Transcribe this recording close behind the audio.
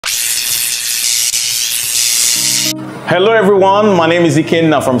Hello everyone, my name is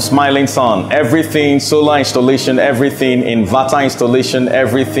Ikenna from Smiling Sun. Everything solar installation, everything inverter installation,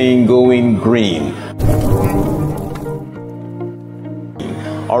 everything going green.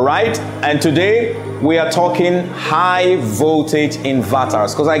 Alright, and today we are talking high voltage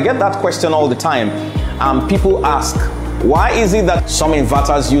inverters, because I get that question all the time. People ask, why is it that some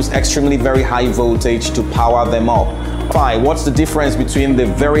inverters use extremely very high voltage to power them up? What's the difference between the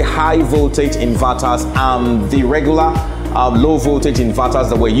very high voltage inverters and the regular low voltage inverters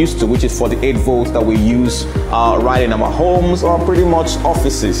that we're used to, which is 48 volts that we use right in our homes or pretty much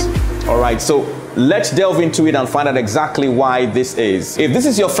offices? All right, so let's delve into it and find out exactly why this is. If this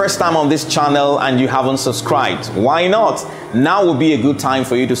is your first time on this channel and you haven't subscribed, why not? Now would be a good time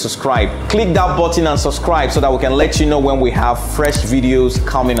for you to subscribe. Click that button and subscribe so that we can let you know when we have fresh videos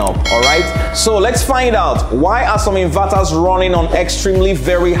coming up. All right, so let's find out, why are some inverters running on extremely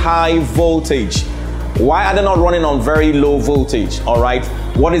very high voltage? Why are they not running on very low voltage? All right,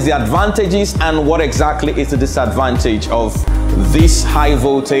 what is the advantages and what exactly is the disadvantage of this high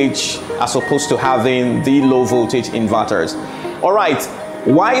voltage as opposed to having the low voltage inverters? All right,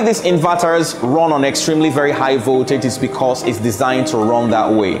 why these inverters run on extremely very high voltage is because it's designed to run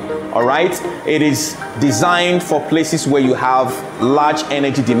that way. All right, it is designed for places where you have large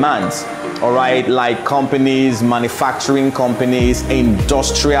energy demands. All right, like companies, manufacturing companies,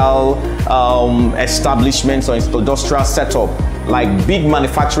 industrial establishments or industrial setup, like big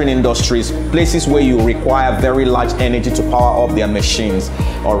manufacturing industries, places where you require very large energy to power up their machines.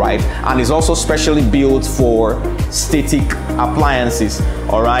 All right, and it's also specially built for static appliances.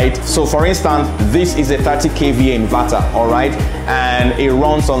 All right, so for instance, this is a 30 kVA inverter. All right, and it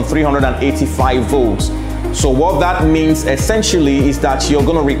runs on 385 volts. So what that means essentially is that you're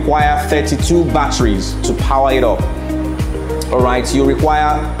going to require 32 batteries to power it up. All right, so you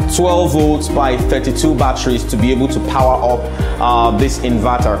require 12 volts by 32 batteries to be able to power up this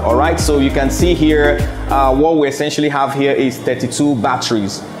inverter. All right, so you can see here what we essentially have here is 32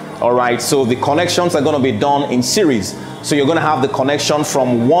 batteries. All right, so the connections are going to be done in series. So you're going to have the connection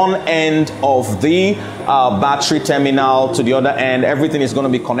from one end of the battery terminal to the other end. Everything is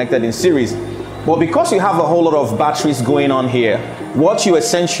going to be connected in series. But because you have a whole lot of batteries going on here, what you're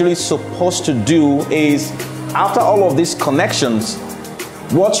essentially supposed to do is, after all of these connections,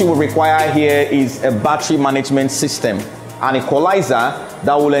 what you will require here is a battery management system, an equalizer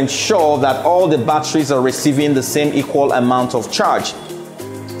that will ensure that all the batteries are receiving the same equal amount of charge.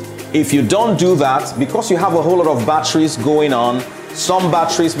 If you don't do that, because you have a whole lot of batteries going on, some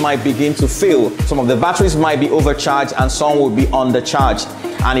batteries might begin to fail. Some of the batteries might be overcharged and some will be undercharged.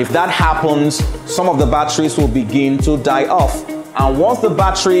 And if that happens, some of the batteries will begin to die off. And once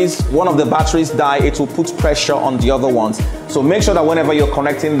one of the batteries die, it will put pressure on the other ones. So make sure that whenever you're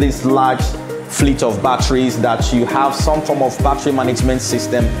connecting this large fleet of batteries, that you have some form of battery management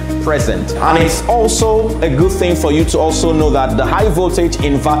system present. And it's also a good thing for you to also know that the high voltage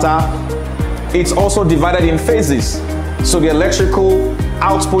inverter, it's also divided in phases. So the electrical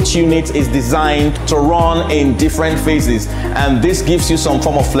output unit is designed to run in different phases, and this gives you some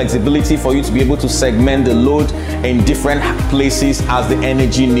form of flexibility for you to be able to segment the load in different places as the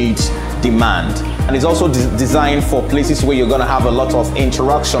energy needs demand. And it's also designed for places where you're going to have a lot of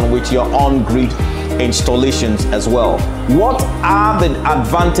interaction with your on-grid installations as well. What are the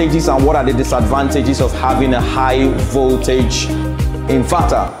advantages and what are the disadvantages of having a high voltage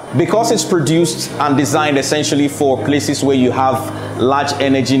inverter? Because it's produced and designed essentially for places where you have large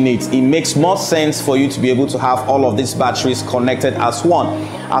energy needs, it makes more sense for you to be able to have all of these batteries connected as one,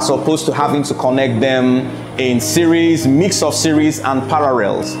 as opposed to having to connect them in series, mix of series and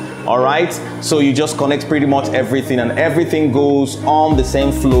parallels. All right, so you just connect pretty much everything and everything goes on the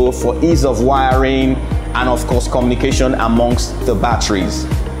same flow for ease of wiring and of course communication amongst the batteries.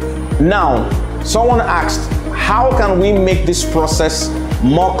 Now, someone asked, how can we make this process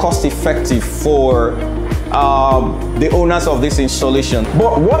more cost effective for the owners of this installation?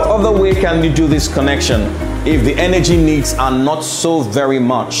 But what other way can you do this connection if the energy needs are not so very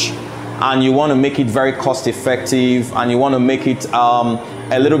much and you want to make it very cost effective and you want to make it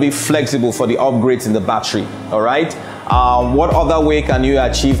a little bit flexible for the upgrades in the battery? All right, what other way can you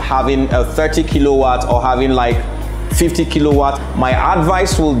achieve having a 30 kilowatt or having like 50 kilowatt? My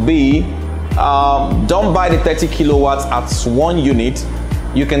advice will be, don't buy the 30 kilowatts as one unit.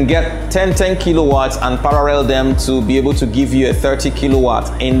 You can get 10 kilowatts and parallel them to be able to give you a 30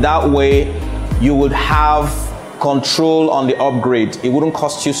 kilowatt. In that way, you would have control on the upgrade. It wouldn't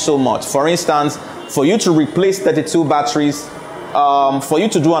cost you so much. For instance, for you to replace 32 batteries, for you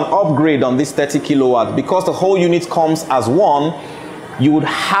to do an upgrade on this 30 kilowatt, because the whole unit comes as one, you would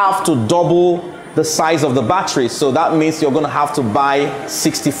have to double the size of the battery. So that means you're going to have to buy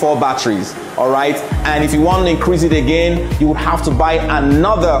 64 batteries. All right. And if you want to increase it again, you would have to buy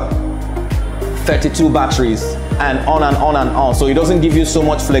another 32 batteries, and on and on and on. So it doesn't give you so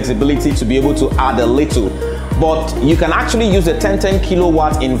much flexibility to be able to add a little. But you can actually use a 10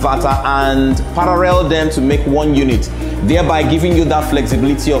 kilowatt inverter and parallel them to make one unit, thereby giving you that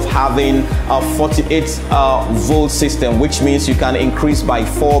flexibility of having a 48 volt system, which means you can increase by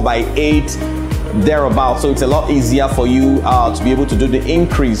 4, by 8, thereabout. So it's a lot easier for you to be able to do the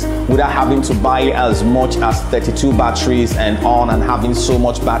increase without having to buy as much as 32 batteries and having so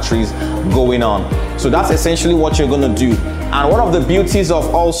much batteries going on. So that's essentially what you're going to do. And one of the beauties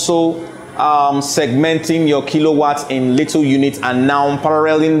of also segmenting your kilowatts in little units and now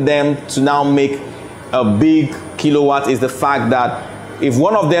paralleling them to now make a big kilowatt is the fact that if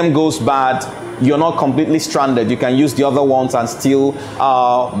one of them goes bad, you're not completely stranded. You can use the other ones and still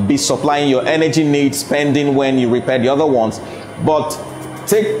be supplying your energy needs pending when you repair the other ones. But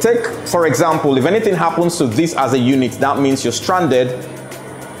take for example, if anything happens to this as a unit, that means you're stranded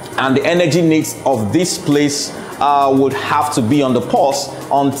and the energy needs of this place would have to be on the pause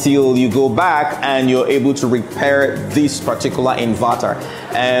until you go back and you're able to repair this particular inverter.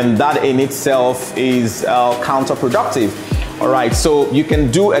 And that in itself is counterproductive. All right, so you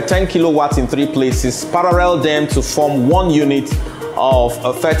can do a 10 kilowatts in 3 places, parallel them to form one unit of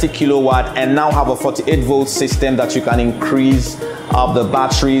a 30 kilowatt and now have a 48 volt system that you can increase the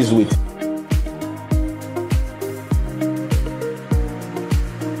batteries with.